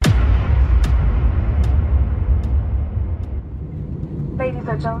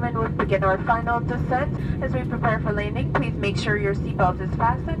and gentlemen, we'll begin our final descent. As we prepare for landing, please make sure your seatbelt is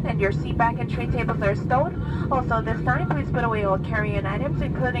fastened and your seat back and tray tables are stowed. Also, this time, please put away all carry-on items,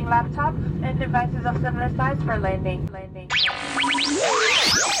 including laptop and devices of similar size for landing.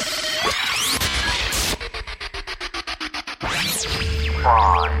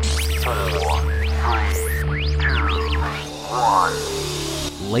 Five, four, three, two, one.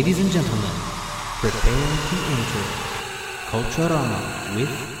 Ladies and gentlemen, prepare to enter Culturama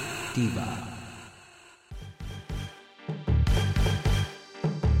with Diva.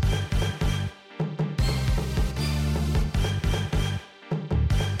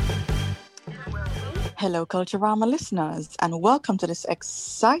 Hello, Culturama listeners, and welcome to this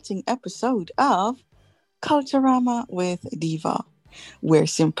exciting episode of Culturama with Diva, where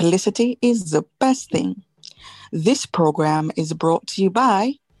simplicity is the best thing. This program is brought to you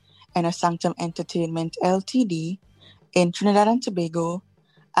by Inner Sanctum Entertainment Ltd. in Trinidad and Tobago,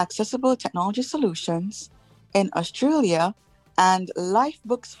 Accessible Technology Solutions in Australia, and Life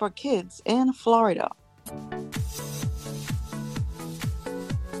Books for Kids in Florida.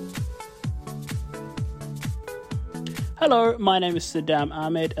 Hello, my name is Saddam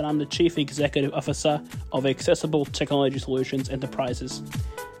Ahmed and I'm the Chief Executive Officer of Accessible Technology Solutions Enterprises.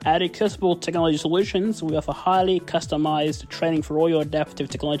 At Accessible Technology Solutions, we offer highly customized training for all your adaptive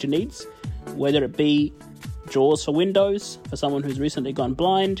technology needs, whether it be JAWS for Windows, for someone who's recently gone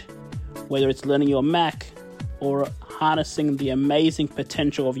blind, whether it's learning your Mac, or harnessing the amazing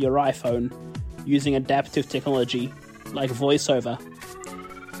potential of your iPhone using adaptive technology like VoiceOver.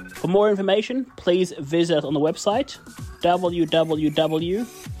 For more information, please visit us on the website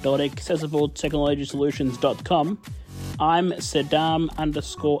www.accessibletechnologysolutions.com. I'm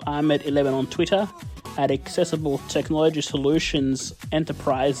Saddam_Ahmed11 on Twitter, at Accessible Technology Solutions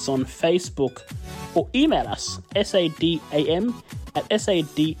Enterprise on Facebook, or email us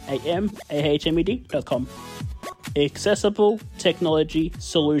sadam@sadamahmed.com. Accessible Technology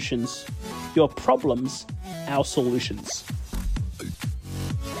Solutions. Your problems, our solutions.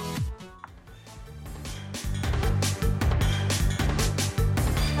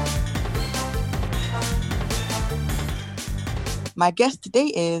 My guest today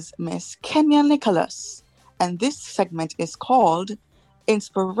is Miss Kenya Nicholas, and this segment is called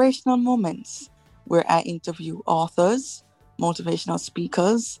Inspirational Moments, where I interview authors, motivational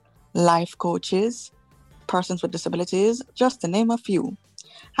speakers, life coaches, persons with disabilities, just to name a few.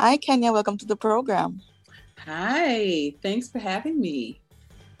 Hi, Kenya. Welcome to the program. Hi. Thanks for having me.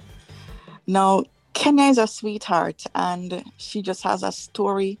 Now, Kenya is a sweetheart, and she just has a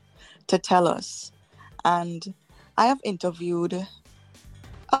story to tell us. And I have interviewed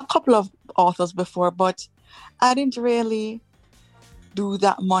a couple of authors before, but I didn't really do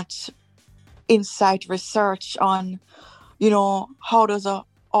that much insight research on, how does an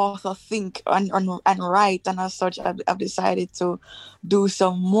author think and write. And as such, I've decided to do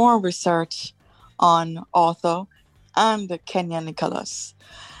some more research on author and Kenya Nicholas.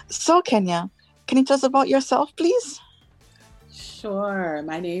 So, Kenya, can you tell us about yourself, please? Sure.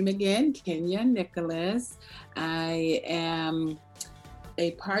 My name again, Kenya Nicholas. I am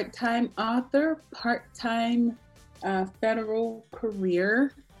a part-time author, part-time federal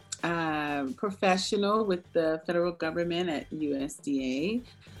career professional with the federal government at USDA.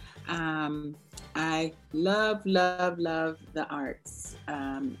 I love the arts.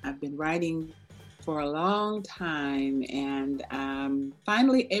 I've been writing for a long time and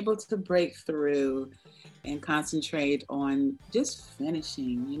finally able to break through and concentrate on just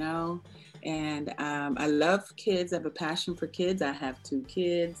finishing, And I love kids. I have a passion for kids. I have two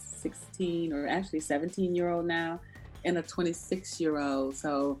kids, 16 or actually 17-year-old now, and a 26-year-old.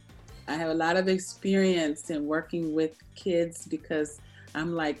 So I have a lot of experience in working with kids because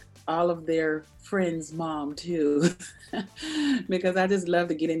I'm like all of their friends' mom too, because I just love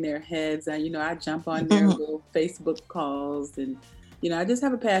to get in their heads. I jump on their little Facebook calls and I just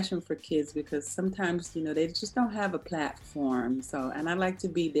have a passion for kids because sometimes, they just don't have a platform. So, and I like to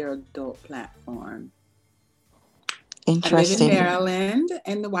be their adult platform. Interesting. I live in Maryland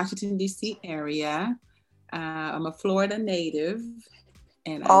in the Washington, D.C. area. I'm a Florida native.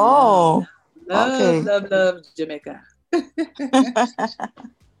 And I love Jamaica.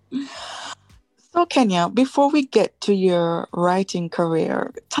 So, Kenya, before we get to your writing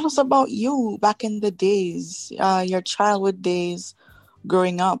career, tell us about you back in the days, your childhood days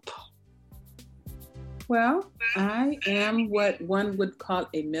growing up. Well, I am what one would call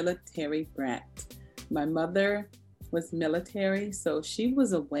a military brat. My mother was military, so she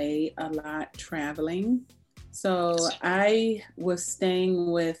was away a lot traveling. So I was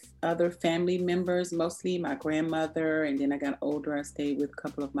staying with other family members, mostly my grandmother, and then I got older, I stayed with a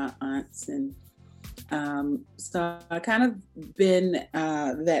couple of my aunts. And so I kind of been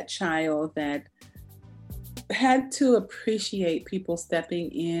that child that had to appreciate people stepping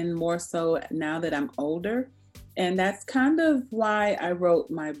in more so now that I'm older. And that's kind of why I wrote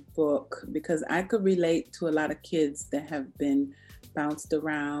my book, because I could relate to a lot of kids that have been bounced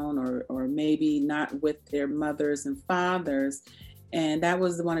around or maybe not with their mothers and fathers. And that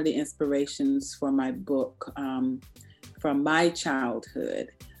was one of the inspirations for my book, from my childhood,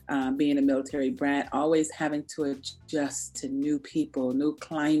 being a military brat, always having to adjust to new people, new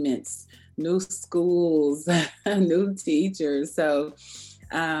climates, new schools, new teachers. So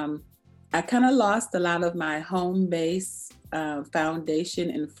I kind of lost a lot of my home base foundation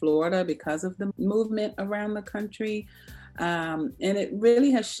in Florida because of the movement around the country. And it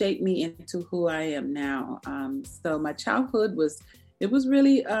really has shaped me into who I am now. So my childhood was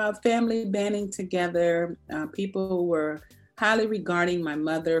really family banding together. People were highly regarding my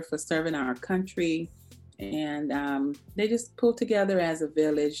mother for serving our country. And they just pulled together as a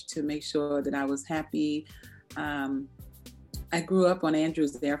village to make sure that I was happy. I grew up on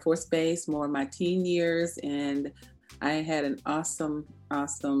Andrews Air Force Base more in my teen years, and I had an awesome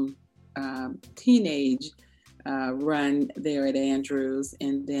teenage run there at Andrews.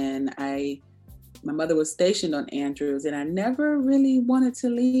 And then my mother was stationed on Andrews, and I never really wanted to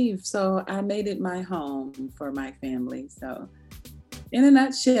leave. So I made it my home for my family. So in a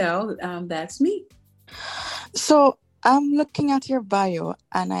nutshell, that's me. So I'm looking at your bio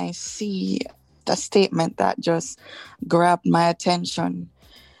and I see the statement that just grabbed my attention.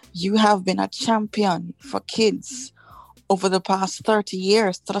 You have been a champion for kids over the past 30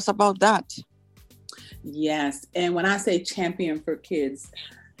 years. Tell us about that. Yes. And when I say champion for kids,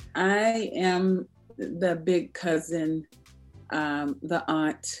 I am the big cousin, the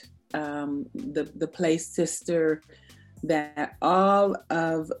aunt, the play sister that all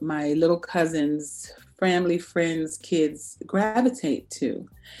of my little cousins, family, friends, kids gravitate to.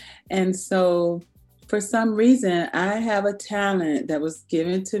 And so for some reason, I have a talent that was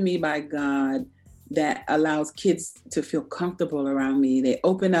given to me by God that allows kids to feel comfortable around me. They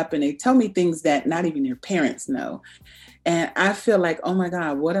open up and they tell me things that not even their parents know. And I feel like, oh my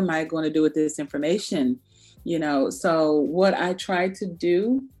God, what am I going to do with this information? So what I try to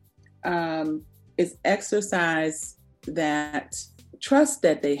do is exercise that trust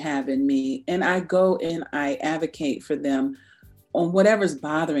that they have in me. And I go and I advocate for them on whatever's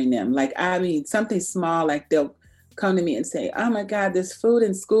bothering them. Like, something small, like they'll come to me and say, oh my God, this food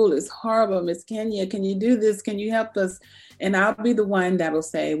in school is horrible. Miss Kenya, can you do this? Can you help us? And I'll be the one that will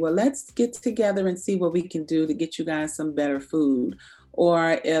say, well, let's get together and see what we can do to get you guys some better food.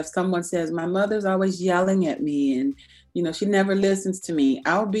 Or if someone says, my mother's always yelling at me and, she never listens to me,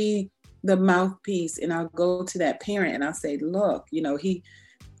 I'll be the mouthpiece and I'll go to that parent and I'll say, look, he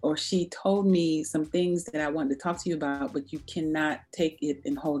or she told me some things that I wanted to talk to you about, but you cannot take it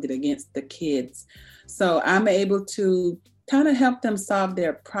and hold it against the kids. So I'm able to kind of help them solve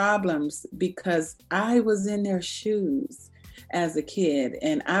their problems because I was in their shoes as a kid.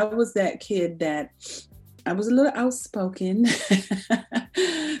 And I was that kid that I was a little outspoken.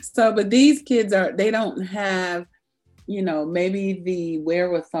 But these kids they don't have, maybe the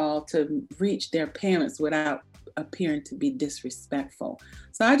wherewithal to reach their parents without appearing to be disrespectful.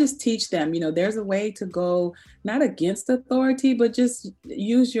 So I just teach them, there's a way to go, not against authority, but just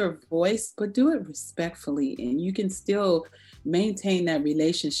use your voice, but do it respectfully. And you can still maintain that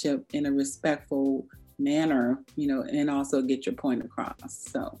relationship in a respectful manner, and also get your point across.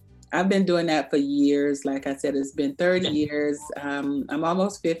 So I've been doing that for years. Like I said, it's been 30 years. I'm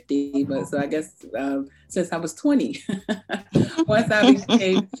almost 50, but so I guess since I was 20. Once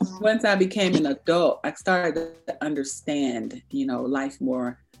I became an adult, I started to understand, life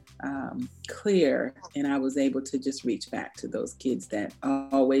more clear. And I was able to just reach back to those kids that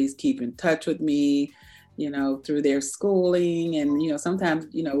always keep in touch with me, through their schooling. And, sometimes,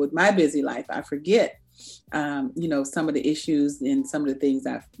 with my busy life, I forget some of the issues and some of the things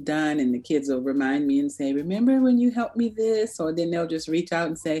I've done, and the kids will remind me and say, remember when you helped me this? Or then they'll just reach out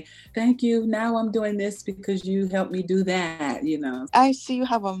and say, thank you. Now I'm doing this because you helped me do that, I see you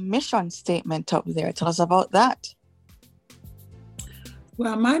have a mission statement up there. Tell us about that.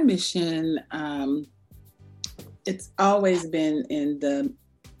 Well, my mission, it's always been in the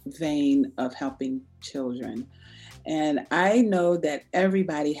vein of helping children. And I know that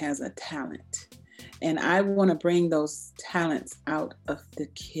everybody has a talent. And I want to bring those talents out of the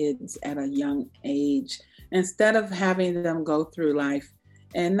kids at a young age. Instead of having them go through life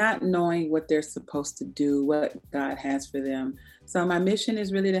and not knowing what they're supposed to do, what God has for them. So my mission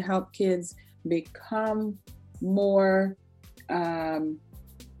is really to help kids become more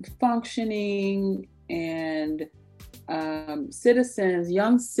functioning and citizens,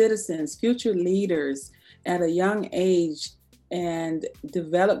 young citizens, future leaders at a young age, and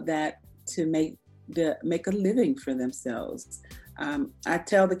develop that to make a living for themselves. I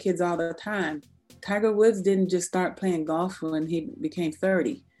tell the kids all the time, Tiger Woods didn't just start playing golf when he became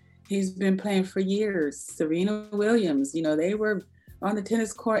 30. He's been playing for years. Serena Williams, they were on the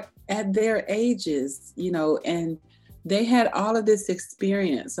tennis court at their ages, and they had all of this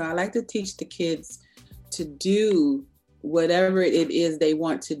experience. So I like to teach the kids to do whatever it is they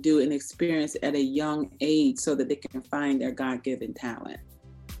want to do and experience at a young age so that they can find their God-given talent.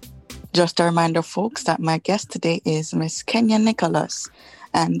 Just a reminder, folks, that my guest today is Miss Kenya Nicholas,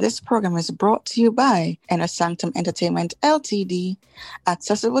 and this program is brought to you by Inner Sanctum Entertainment Ltd,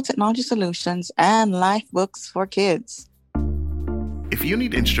 Accessible Technology Solutions, and Life Books for Kids. If you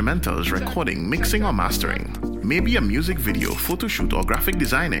need instrumentals, recording, mixing, or mastering, maybe a music video, photo shoot, or graphic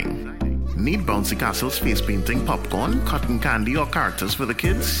designing, need bouncy castles, face painting, popcorn, cotton candy, or characters for the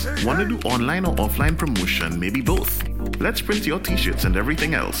kids? Want to do online or offline promotion? Maybe both. Let's print your t-shirts and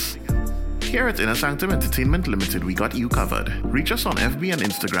everything else. Here at Inner Sanctum Entertainment Limited, we got you covered. Reach us on FB and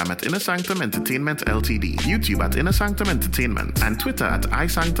Instagram at Inner Sanctum Entertainment Ltd, YouTube at Inner Sanctum Entertainment, and Twitter at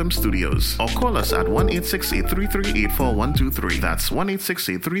iSanctum Studios. Or call us at 1-868-338-4123. That's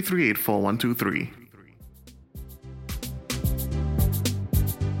 1-868-338-4123.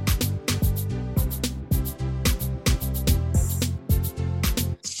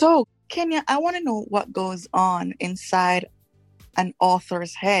 So, Kenya, I want to know what goes on inside an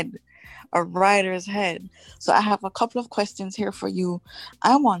author's head, a writer's head. So I have a couple of questions here for you.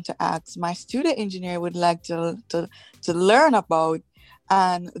 I want to ask my student engineer would like to learn about,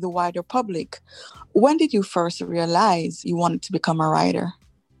 and the wider public. When did you first realize you wanted to become a writer?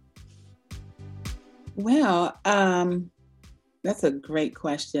 Well, that's a great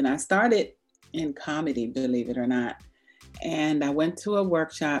question. I started in comedy, believe it or not. And I went to a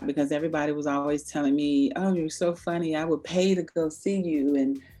workshop because everybody was always telling me, oh, you're so funny, I would pay to go see you.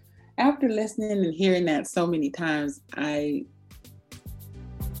 And after listening and hearing that so many times, I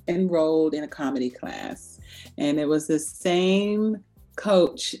enrolled in a comedy class. And it was the same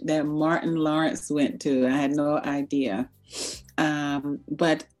coach that Martin Lawrence went to. I had no idea.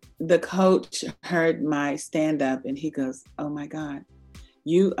 But the coach heard my stand-up and he goes, oh my God,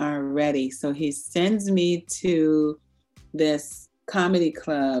 you are ready. So he sends me to this comedy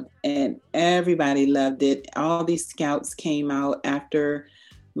club and everybody loved it. All these scouts came out after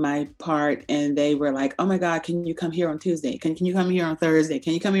my part and they were like, oh my God, can you come here on Tuesday? Can you come here on Thursday?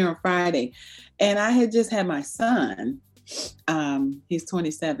 Can you come here on Friday? And I had just had my son. He's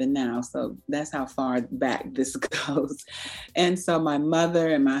 27 now, so that's how far back this goes. And so my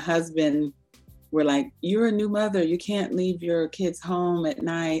mother and my husband were like, you're a new mother. You can't leave your kids home at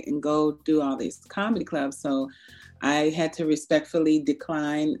night and go do all these comedy clubs. So I had to respectfully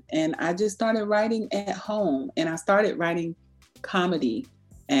decline. And I just started writing at home. And I started writing comedy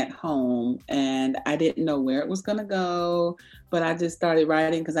at home. And I didn't know where it was going to go. But I just started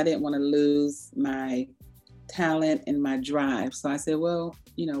writing because I didn't want to lose my talent and my drive. So I said, well,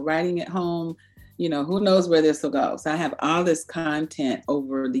 writing at home, who knows where this will go. So I have all this content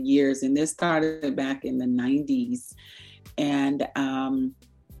over the years. And this started back in the 90s. And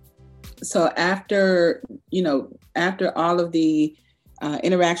so after all of the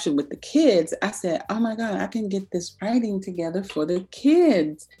interaction with the kids, I said, oh my God, I can get this writing together for the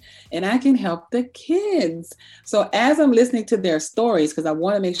kids and I can help the kids. So as I'm listening to their stories, because I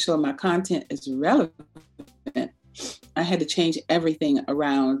want to make sure my content is relevant, I had to change everything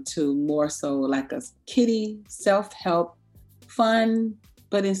around to more so like a kiddie, self-help, fun,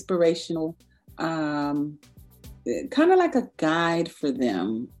 but inspirational, kind of like a guide for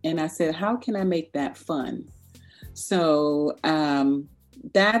them. And I said, how can I make that fun? So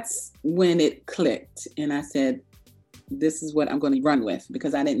that's when it clicked. And I said, this is what I'm going to run with,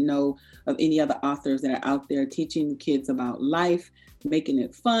 because I didn't know of any other authors that are out there teaching kids about life, making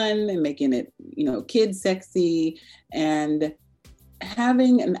it fun and making it, kid sexy, and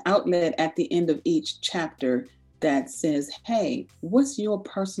having an outlet at the end of each chapter that says, hey, what's your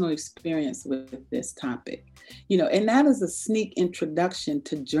personal experience with this topic? And that is a sneak introduction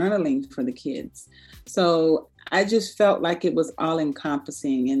to journaling for the kids. So I just felt like it was all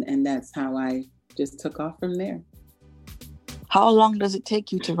encompassing, and that's how I just took off from there. How long does it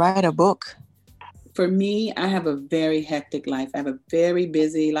take you to write a book? For me, I have a very hectic life. I have a very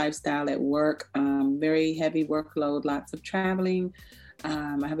busy lifestyle at work, very heavy workload, lots of traveling.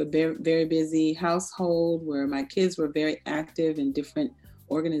 I have a very, very busy household where my kids were very active in different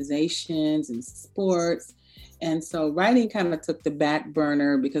organizations and sports. And so writing kind of took the back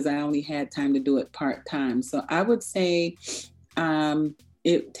burner because I only had time to do it part-time. So I would say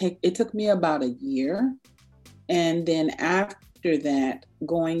it took me about a year. And then after that,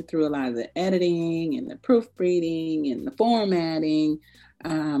 going through a lot of the editing and the proofreading and the formatting,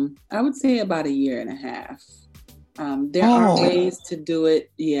 I would say about a year and a half. There are ways to do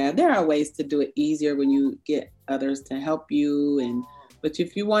it. Yeah, there are ways to do it easier when you get others to help you. But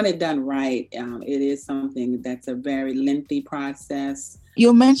if you want it done right, it is something that's a very lengthy process.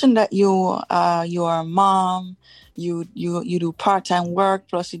 You mentioned that you are a mom. You do part-time work,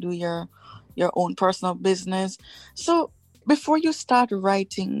 plus you do your own personal business. So before you start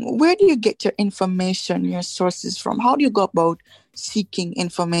writing, where do you get your information, your sources from? How do you go about seeking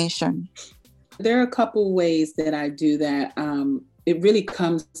information? There are a couple ways that I do that. It really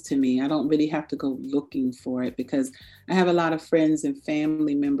comes to me. I don't really have to go looking for it because I have a lot of friends and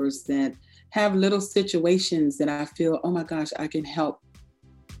family members that have little situations that I feel, oh my gosh, I can help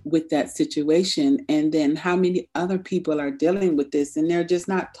with that situation. And then how many other people are dealing with this and they're just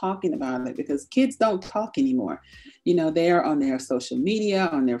not talking about it because kids don't talk anymore. You know, they're on their social media,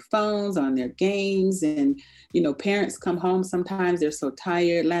 on their phones, on their games. And, you know, parents come home. Sometimes they're so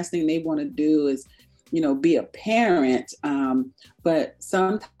tired. Last thing they want to do is, you know, be a parent. But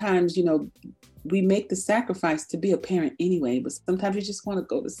sometimes, you know, we make the sacrifice to be a parent anyway, but sometimes you just want to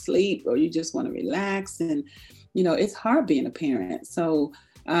go to sleep or you just want to relax. And, you know, it's hard being a parent. So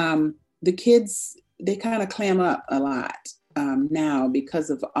the kids, they kind of clam up a lot now because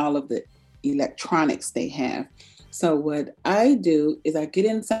of all of the electronics they have. So what I do is I get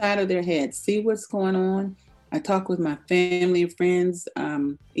inside of their head, see what's going on. I talk with my family and friends,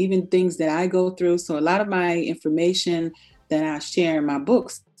 even things that I go through. So a lot of my information that I share in my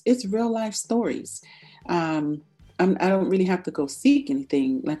books, it's real life stories. I don't really have to go seek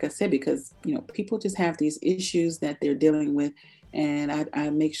anything, like I said, because, you know, people just have these issues that they're dealing with. And I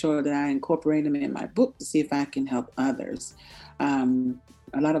make sure that I incorporate them in my book to see if I can help others.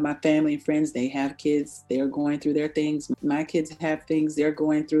 A lot of my family and friends, they have kids, they're going through their things. My kids have things they're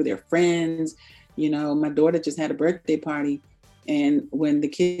going through, their friends. You know, my daughter just had a birthday party. And when the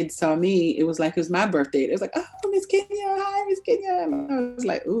kids saw me, it was like it was my birthday. It was like, oh, Miss Kenya, hi, Miss Kenya. And I was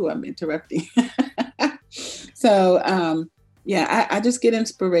like, ooh, I'm interrupting. So, I just get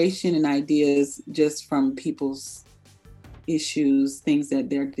inspiration and ideas just from people's issues, things that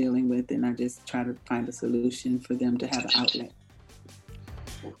they're dealing with. And I just try to find a solution for them to have an outlet.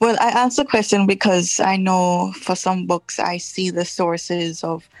 Well, I asked the question because I know for some books, I see the sources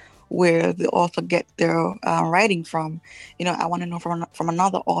of where the author get their writing from. You know, I want to know from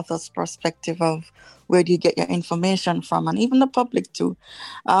another author's perspective of where do you get your information from, and even the public too.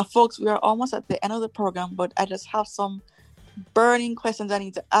 Folks, we are almost at the end of the program, but I just have some burning questions I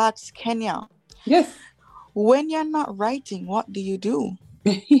need to ask Kenya. Yes. When you're not writing, what do you do?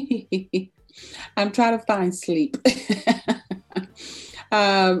 I'm trying to find sleep.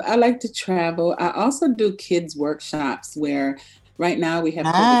 I like to travel. I also do kids workshops where right now we have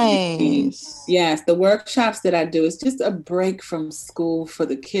nice. Yes, the workshops that I do is just a break from school for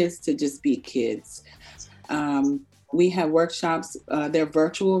the kids to just be kids. We have workshops, they're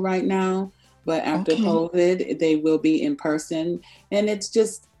virtual right now, but after COVID, they will be in person. And it's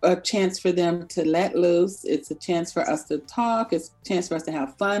just a chance for them to let loose. It's a chance for us to talk. It's a chance for us to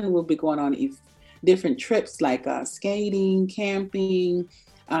have fun. We'll be going on different trips like skating, camping.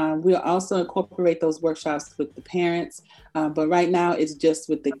 We'll also incorporate those workshops with the parents. But right now it's just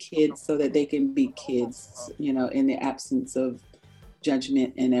with the kids so that they can be kids, you know, in the absence of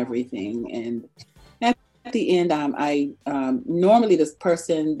judgment and everything. And at the end, I normally this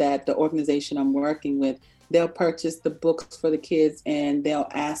person that the organization I'm working with, they'll purchase the books for the kids and they'll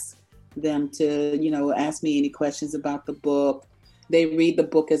ask them to, you know, ask me any questions about the book. They read the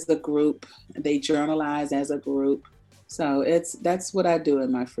book as a group. They journalize as a group. So that's what I do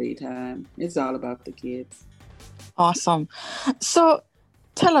in my free time. It's all about the kids. Awesome. So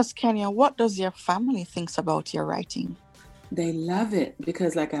tell us, Kenya, what does your family think about your writing? They love it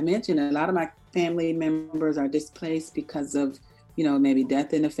because, like I mentioned, a lot of my family members are displaced because of, you know, maybe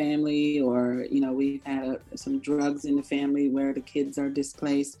death in the family, or, you know, we've had some drugs in the family where the kids are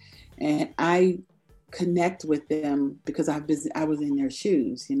displaced. And I connect with them because I was in their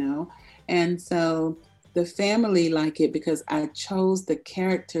shoes, you know. And so the family like it because I chose the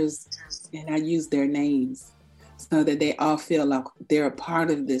characters and I used their names so that they all feel like they're a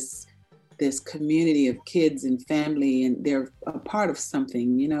part of this community of kids and family, and they're a part of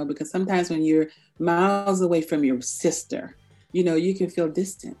something, you know, because sometimes when you're miles away from your sister, you can feel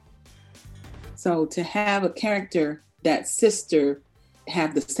distant. So to have a character, that sister,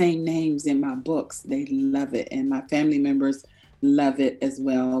 have the same names in my books, they love it. And my family members love it as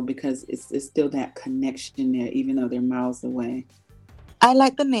well, because it's still that connection there, even though they're miles away. I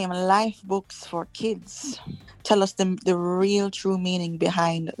like the name Life Books for Kids. Tell us the real true meaning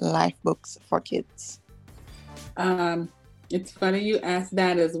behind Life Books for Kids. It's funny you asked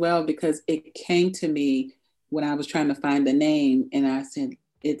that as well, because it came to me when I was trying to find the name, and I said,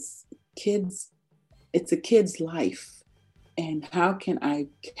 it's a kid's life. And how can I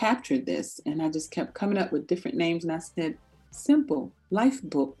capture this? And I just kept coming up with different names, and I said, simple, Life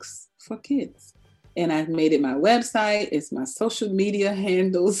Books for Kids. And I've made it my website. It's my social media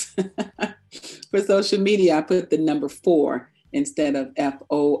handles. For social media, I put the number 4 instead of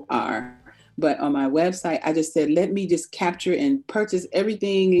FOR. But on my website, I just said, let me just capture and purchase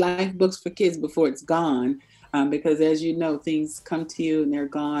everything Life Books for Kids before it's gone. Because as you know, things come to you and they're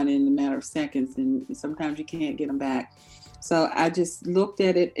gone in a matter of seconds, and sometimes you can't get them back. So I just looked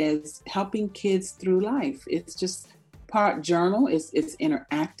at it as helping kids through life. It's just part journal. It's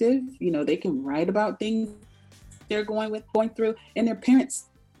interactive. They can write about things they're going through, and their parents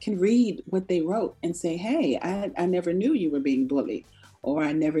can read what they wrote and say, hey, I never knew you were being bullied, or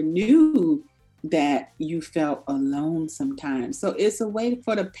I never knew that you felt alone sometimes. So it's a way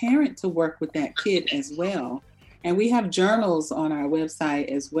for the parent to work with that kid as well. And we have journals on our website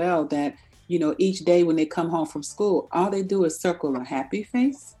as well that, each day when they come home from school, all they do is circle a happy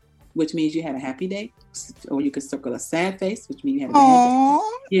face, which means you had a happy day, or you could circle a sad face, which means you had a bad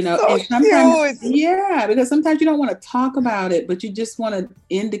day. So and sometimes, cute. yeah, because sometimes you don't want to talk about it, but you just want to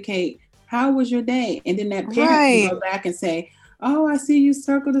indicate, how was your day? And then that parent can go back and say, oh, I see you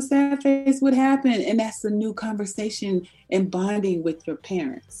circled a sad face. What happened? And that's a new conversation and bonding with your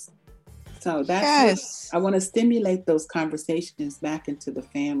parents. So that's what I want to stimulate those conversations back into the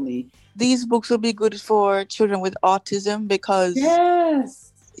family. These books will be good for children with autism because,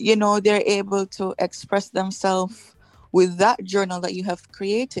 they're able to express themselves with that journal that you have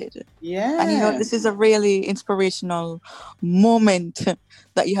created. Yeah. And, this is a really inspirational moment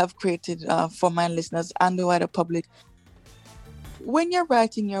that you have created for my listeners and the wider public. When you're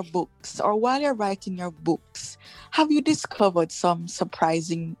writing your books, or while you're writing your books, have you discovered some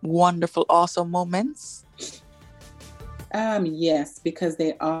surprising, wonderful, awesome moments? Yes, because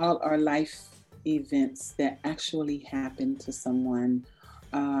they all are life events that actually happen to someone.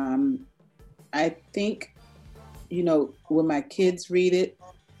 I think, when my kids read it,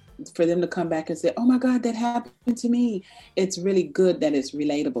 for them to come back and say, oh my God, that happened to me. It's really good that it's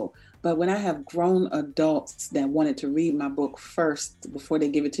relatable. But when I have grown adults that wanted to read my book first before they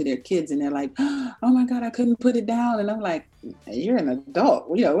give it to their kids, and they're like, oh my God, I couldn't put it down. And I'm like, you're an adult.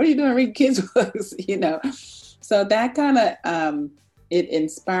 What are you doing reading kids' books? So that kind of, it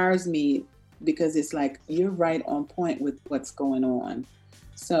inspires me, because it's like, you're right on point with what's going on.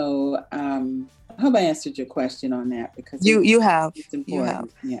 So I hope I answered your question on that, because you have. It's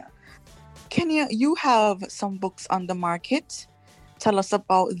important. Yeah. Kenya, you have some books on the market. Tell us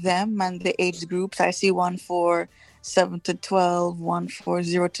about them and the age groups. I see one for 7 to 12, one for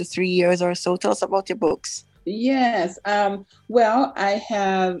 0 to 3 years or so. Tell us about your books. Yes. Well, I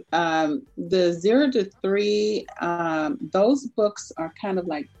have the 0 to 3. Those books are kind of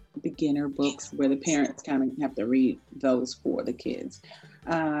like beginner books where the parents kind of have to read those for the kids.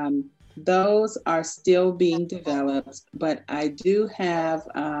 Those are still being developed, but I do have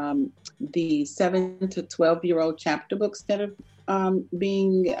the 7 to 12-year-old chapter books that are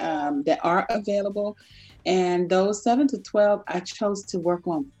that are available. And those 7 to 12, I chose to work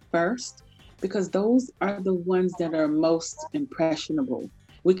on first, because those are the ones that are most impressionable.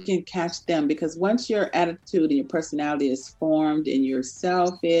 We can catch them, because once your attitude and your personality is formed and you're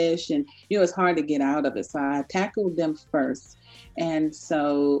selfish, and it's hard to get out of it. So I tackled them first. And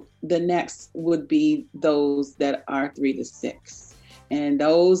so the next would be those that are 3 to 6. And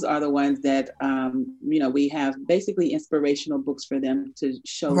those are the ones that, we have basically inspirational books for them to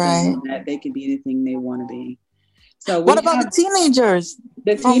show them that they can be anything they want to be. So what about the teenagers?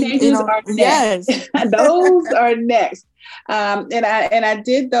 The teenagers are next. Yes. Those are next. And I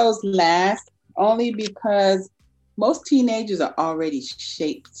did those last only because most teenagers are already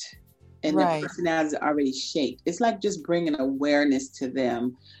shaped. And their personalities are already shaped. It's like just bringing awareness to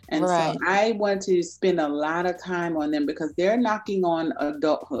them. And so I want to spend a lot of time on them, because they're knocking on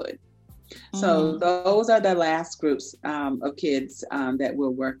adulthood. So those are the last groups of kids that we're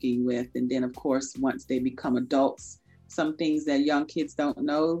working with. And then, of course, once they become adults, some things that young kids don't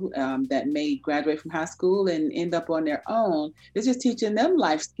know that may graduate from high school and end up on their own. It's just teaching them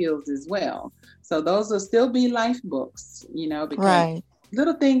life skills as well. So those will still be life books, because Right.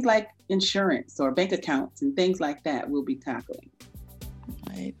 little things like insurance or bank accounts and things like that we'll be tackling.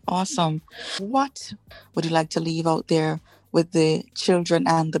 Right. Awesome. What would you like to leave out there with the children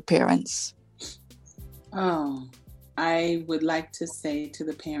and the parents? Oh, I would like to say to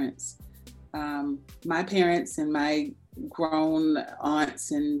the parents, my parents and my grown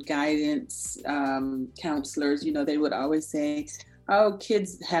aunts and guidance counselors, they would always say, oh,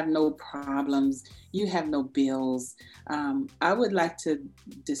 kids have no problems. You have no bills. I would like to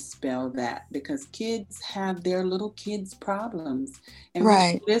dispel that, because kids have their little kids' problems, and we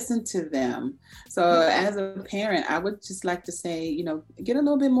Right. should listen to them. So as a parent, I would just like to say, get a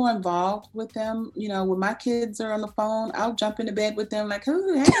little bit more involved with them. When my kids are on the phone, I'll jump into bed with them like,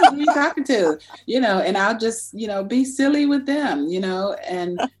 who are you talking to? And I'll just, be silly with them,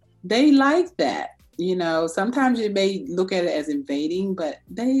 and they like that. Sometimes you may look at it as invading, but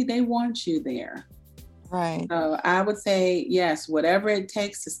they want you there. Right. So I would say, yes, whatever it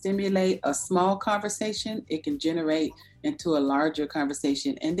takes to stimulate a small conversation, it can generate into a larger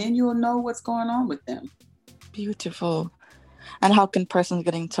conversation. And then you'll know what's going on with them. Beautiful. And how can persons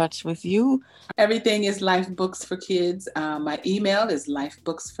get in touch with you? Everything is Life Books for Kids. My email is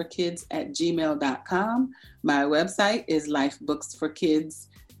lifebooksforkids@gmail.com. My website is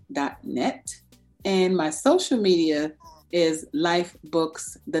lifebooksforkids.net. And my social media is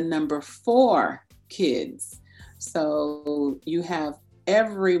lifebooks4kids. So you have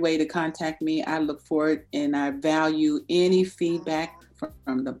every way to contact me. I look forward and I value any feedback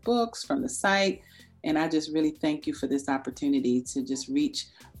from the books, from the site. And I just really thank you for this opportunity to just reach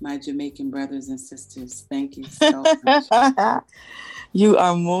my Jamaican brothers and sisters. Thank you so much. You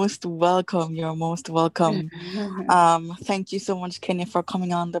are most welcome. You're most welcome. Thank you so much, Kenya, for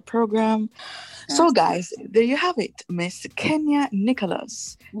coming on the program. So, guys, there you have it. Miss Kenya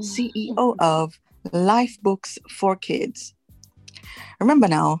Nicholas, CEO of Life Books for Kids. Remember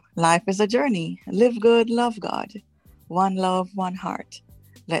now, life is a journey. Live good, love God. One love, one heart.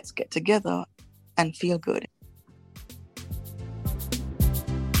 Let's get together and feel good.